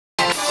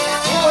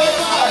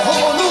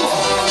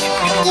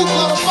Catch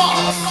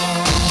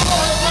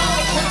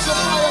a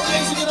fire,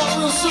 blazing it up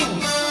real soon.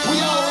 We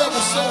all rebel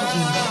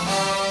soldiers.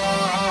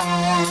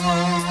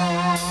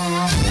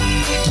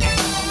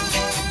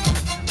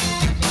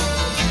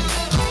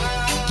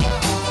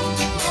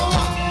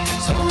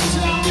 So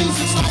original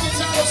music, so I can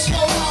tell you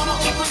slow down. I'm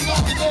gonna bring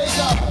back the days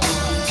up.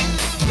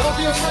 Don't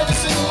be afraid to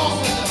sing along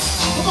with us.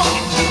 Come on.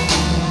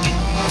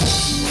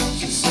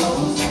 Slow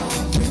down,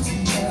 pretty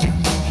girl.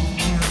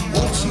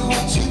 Won't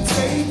you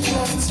take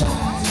your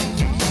time?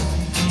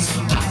 So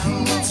I can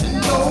get to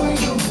know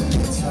you a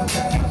little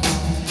better.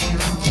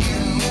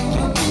 Give you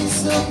a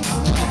piece of my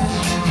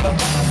mind, a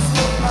piece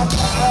of my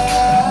mind,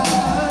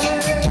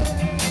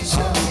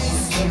 a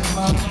piece of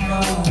my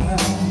mind,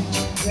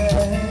 yeah,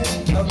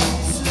 a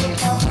piece of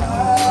my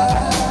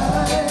mind,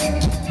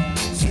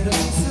 a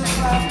piece of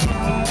my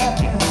mind,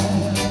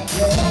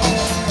 yeah.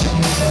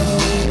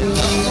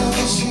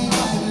 She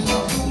might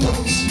love the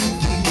way she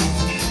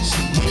feels.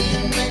 She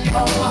really make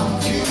my mind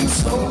feel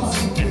so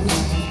good.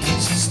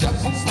 She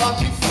steps on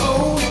me,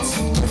 flow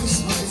into grace.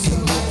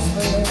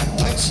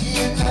 When she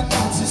in that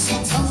dance,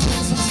 sometimes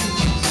it's a sin.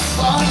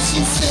 But she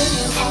said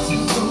it was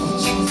good,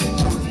 she's in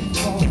the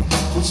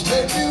which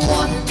made me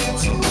want to get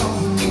to know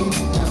you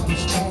that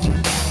much more.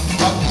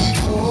 But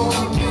before I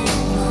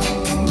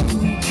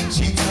knew,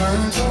 she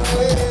turned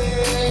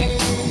away.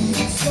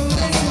 So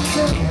listen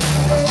to me,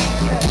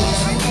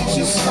 won't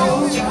you slow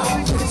down,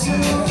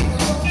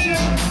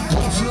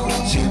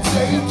 won't you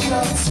take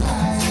your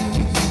time,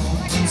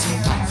 so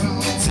I can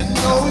get to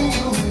know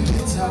you a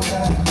little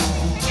better.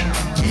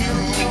 Give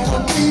you a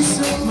piece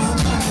of my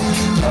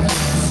mind, a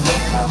piece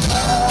of my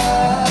mind,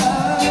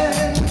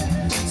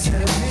 a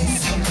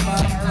piece of my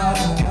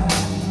mind,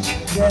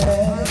 yeah,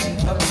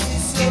 a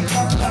piece of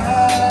my mind, a piece of my mind,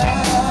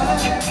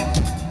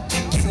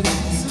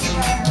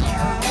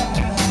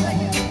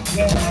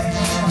 yeah.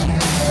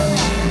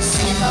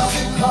 See how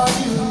they call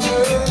you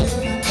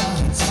early in the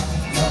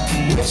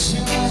night, wish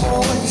you was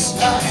always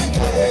like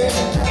that.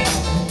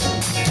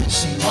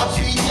 She wants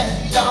me get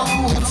down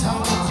with her.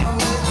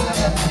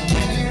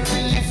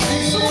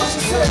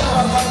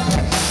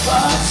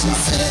 But she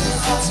said it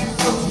has to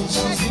go,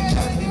 she's in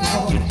the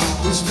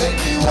which made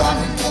me want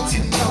to get to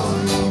know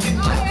you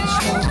much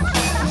more.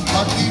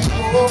 But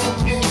before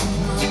me,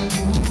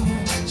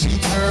 she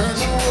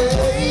turned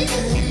away.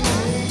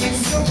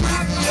 So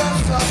bring me up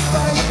some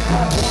fire.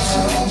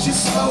 Won't you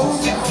slow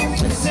down?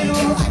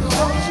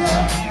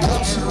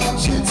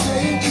 Won't you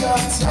take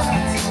your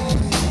time,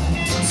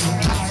 so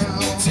I can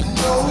get to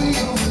know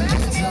you a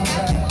little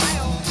better.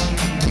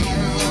 Give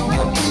you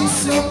a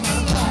piece of my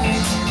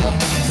mind, a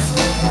piece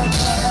of my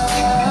mind,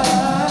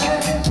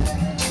 a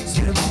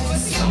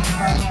piece of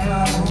my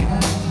mind,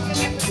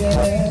 yeah,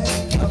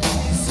 a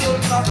piece of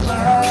my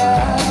mind,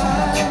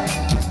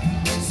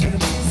 a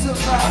piece of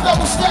my mind.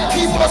 Double stack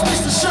keyboards,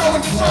 Mr.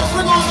 Sherwin,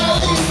 bring on that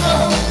lead,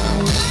 girl.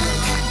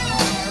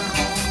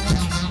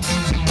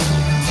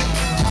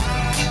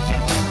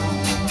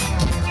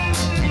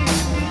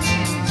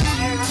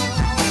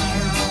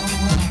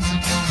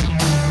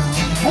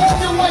 Hold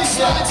your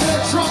waistline to the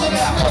drum and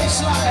that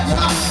bassline, you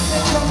know?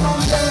 Come on,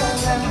 girl,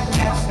 let me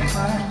catch your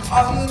mind.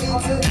 All you need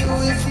to do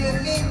is give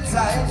me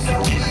time so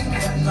we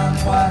can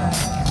unwind.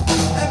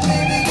 And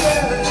baby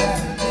girl, let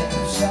me take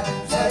a shot.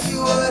 Tell you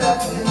what I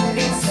feel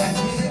inside.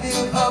 Give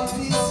you a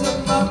piece of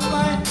my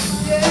mind,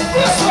 yeah.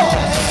 Let's go!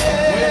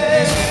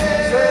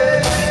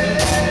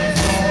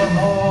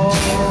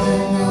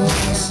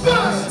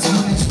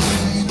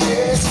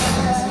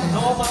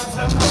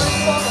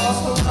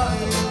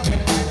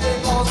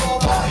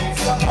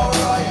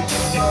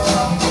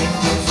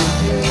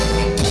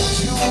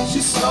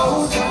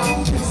 Slow down,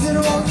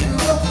 won't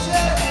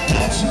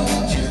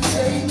you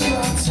take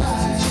your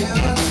time,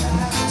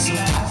 so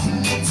I can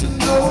get to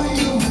know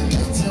you a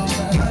little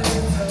better.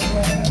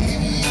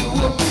 Give you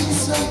a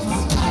piece of my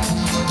mind,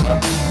 a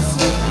piece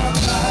of my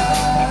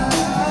mind,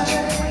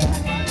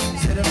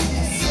 a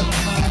piece of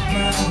my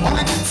mind.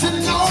 Wanna get to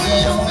know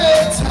you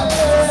better.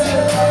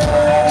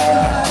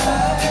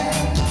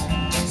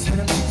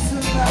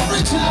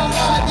 Original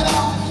line, you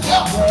know.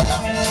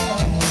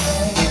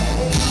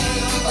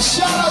 A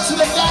shout out to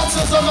the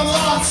dancers on the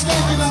lawn,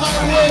 skating the night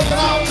away, and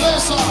out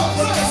bless us.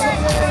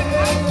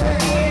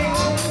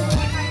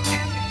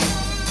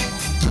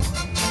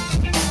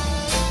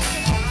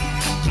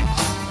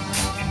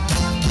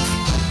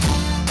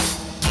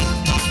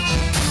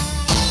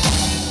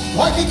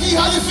 Waikiki,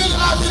 how you feeling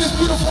out there this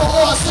beautiful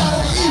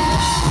Saturday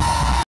evening?